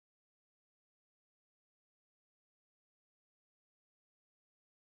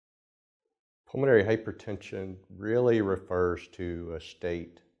Pulmonary hypertension really refers to a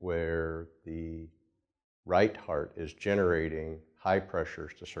state where the right heart is generating high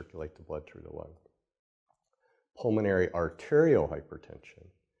pressures to circulate the blood through the lung. Pulmonary arterial hypertension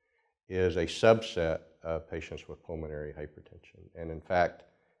is a subset of patients with pulmonary hypertension, and in fact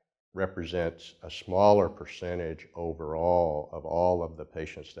represents a smaller percentage overall of all of the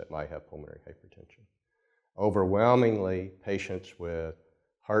patients that might have pulmonary hypertension. Overwhelmingly, patients with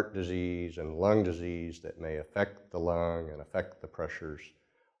heart disease and lung disease that may affect the lung and affect the pressures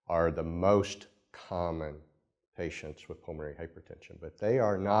are the most common patients with pulmonary hypertension, but they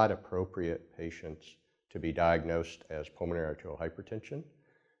are not appropriate patients to be diagnosed as pulmonary arterial hypertension,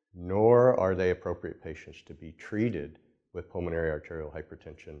 nor are they appropriate patients to be treated with pulmonary arterial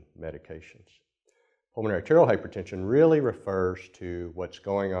hypertension medications. Pulmonary arterial hypertension really refers to what's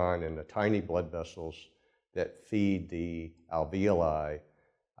going on in the tiny blood vessels that feed the alveoli,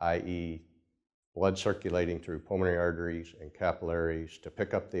 i.e. blood circulating through pulmonary arteries and capillaries to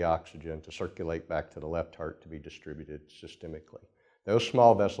pick up the oxygen to circulate back to the left heart to be distributed systemically. Those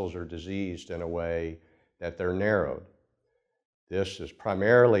small vessels are diseased in a way that they're narrowed. This is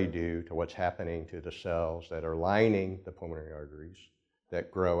primarily due to what's happening to the cells that are lining the pulmonary arteries that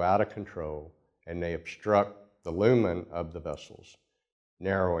grow out of control, and they obstruct the lumen of the vessels,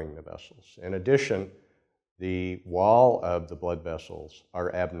 narrowing the vessels. In addition, the wall of the blood vessels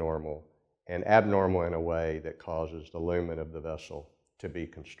are abnormal, and abnormal in a way that causes the lumen of the vessel to be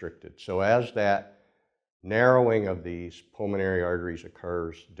constricted. So as that narrowing of these pulmonary arteries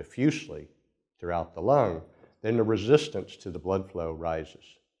occurs diffusely throughout the lung, then the resistance to the blood flow rises.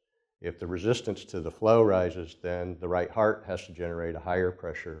 If the resistance to the flow rises, then the right heart has to generate a higher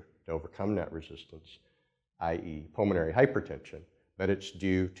pressure to overcome that resistance, i.e. pulmonary hypertension, but it's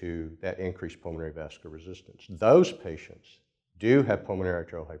due to that increased pulmonary vascular resistance. Those patients do have pulmonary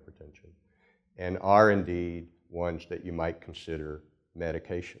arterial hypertension and are indeed ones that you might consider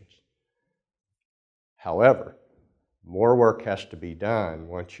medications. However, more work has to be done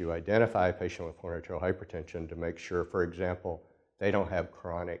once you identify a patient with pulmonary arterial hypertension to make sure, for example, they don't have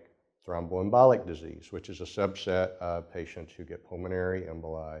chronic thromboembolic disease, which is a subset of patients who get pulmonary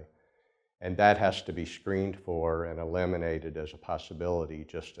emboli, and that has to be screened for and eliminated as a possibility,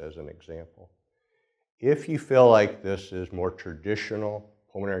 just as an example. If you feel like this is more traditional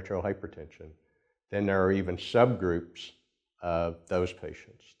pulmonary arterial hypertension, then there are even subgroups of those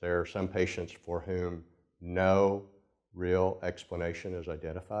patients. There are some patients for whom no real explanation is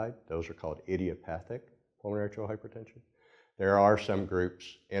identified. Those are called idiopathic pulmonary arterial hypertension. There are some groups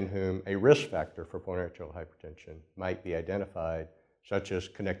in whom a risk factor for pulmonary arterial hypertension might be identified, such as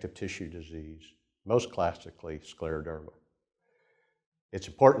connective tissue disease, most classically scleroderma. It's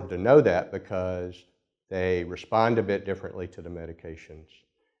important to know that because they respond a bit differently to the medications,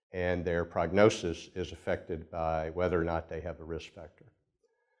 and their prognosis is affected by whether or not they have a risk factor.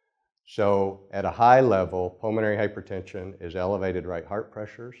 So at a high level, pulmonary hypertension is elevated right heart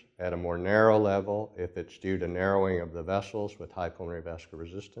pressures. At a more narrow level, if it's due to narrowing of the vessels with high pulmonary vascular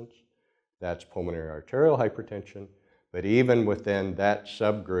resistance, that's pulmonary arterial hypertension. But even within that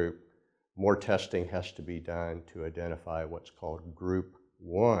subgroup, more testing has to be done to identify what's called Group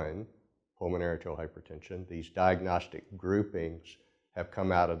 1 pulmonary arterial hypertension. These diagnostic groupings have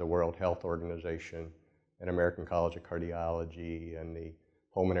come out of the World Health Organization and American College of Cardiology and the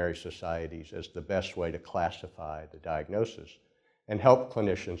pulmonary societies as the best way to classify the diagnosis and help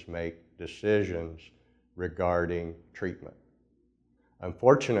clinicians make decisions regarding treatment.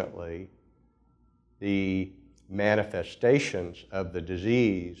 Unfortunately, the manifestations of the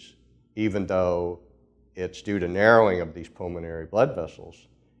disease, even though it's due to narrowing of these pulmonary blood vessels,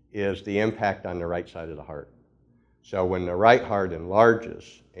 is the impact on the right side of the heart. So when the right heart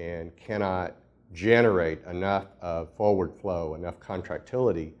enlarges and cannot generate enough forward flow, enough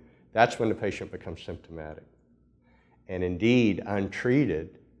contractility, that's when the patient becomes symptomatic. And indeed,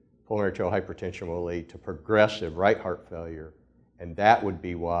 untreated, pulmonary arterial hypertension will lead to progressive right heart failure, and that would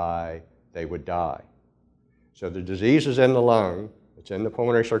be why they would die. So the disease is in the lung, it's in the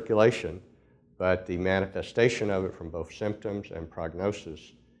pulmonary circulation, but the manifestation of it from both symptoms and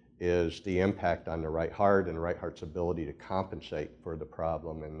prognosis is the impact on the right heart and the right heart's ability to compensate for the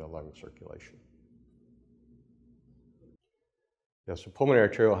problem in the lung circulation. So pulmonary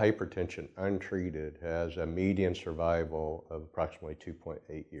arterial hypertension untreated has a median survival of approximately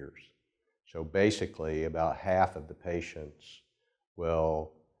 2.8 years. So basically about half of the patients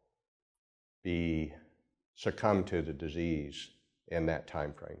will succumb to the disease in that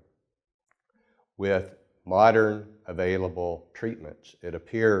time frame. With modern available treatments, it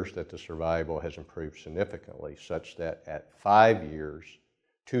appears that the survival has improved significantly, such that at 5 years,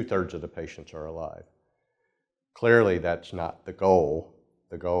 2/3 of the patients are alive. Clearly, that's not the goal.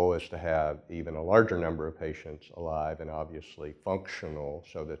 The goal is to have even a larger number of patients alive and obviously functional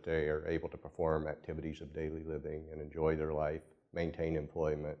so that they are able to perform activities of daily living and enjoy their life, maintain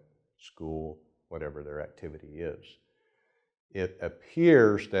employment, school, whatever their activity is. It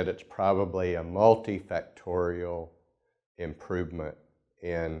appears that it's probably a multifactorial improvement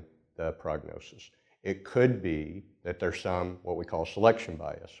in the prognosis. It could be that there's some what we call selection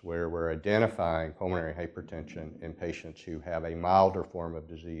bias, where we're identifying pulmonary hypertension in patients who have a milder form of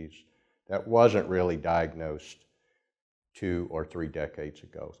disease that wasn't really diagnosed 2 or 3 decades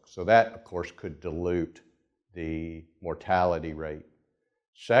ago. So that, of course, could dilute the mortality rate.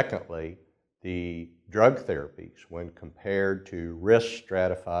 Secondly, the drug therapies, when compared to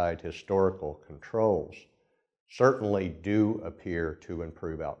risk-stratified historical controls, certainly do appear to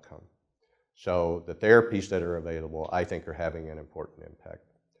improve outcome. So the therapies that are available, I think, are having an important impact.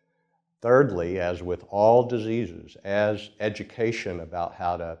 Thirdly, as with all diseases, as education about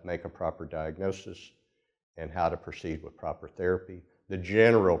how to make a proper diagnosis and how to proceed with proper therapy, the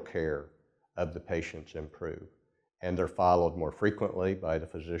general care of the patients improve, and they're followed more frequently by the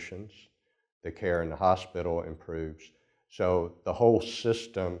physicians. The care in the hospital improves. So the whole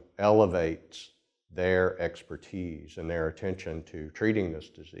system elevates their expertise and their attention to treating this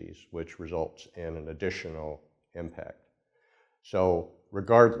disease, which results in an additional impact. So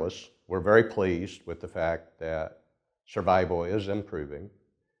regardless, we're very pleased with the fact that survival is improving.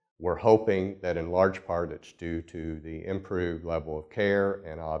 We're hoping that in large part it's due to the improved level of care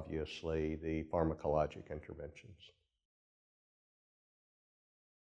and obviously the pharmacologic interventions.